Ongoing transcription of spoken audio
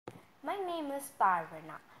My name is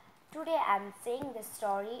Parvana. Today I am saying the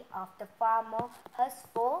story of the farmer who has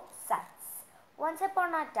 4 sons. Once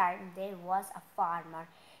upon a time there was a farmer.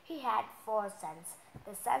 He had 4 sons.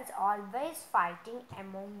 The sons always fighting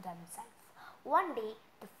among themselves. One day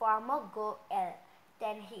the farmer got ill.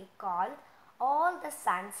 Then he called all the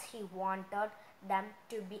sons he wanted them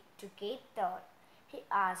to be together. He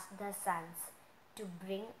asked the sons to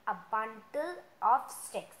bring a bundle of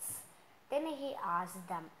sticks. Then he asked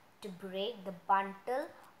them to break the bundle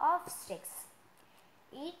of sticks.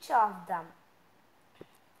 Each of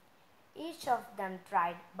them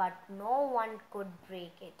tried, but no one could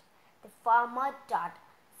break it. The farmer taught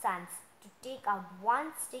sons to take out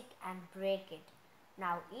one stick and break it.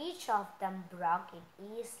 Now each of them broke it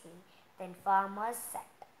easily. Then farmer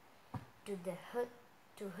said to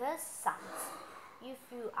his sons, "If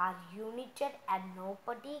you are united and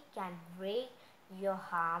nobody can break your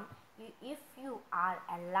harm, if you are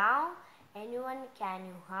alone, anyone can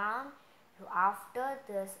you harm you." After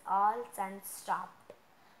this, all sons stopped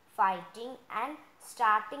fighting and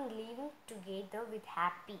starting living together with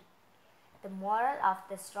happy. The moral of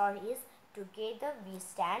the story is, together we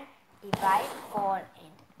stand, divide fall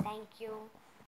end. Thank you.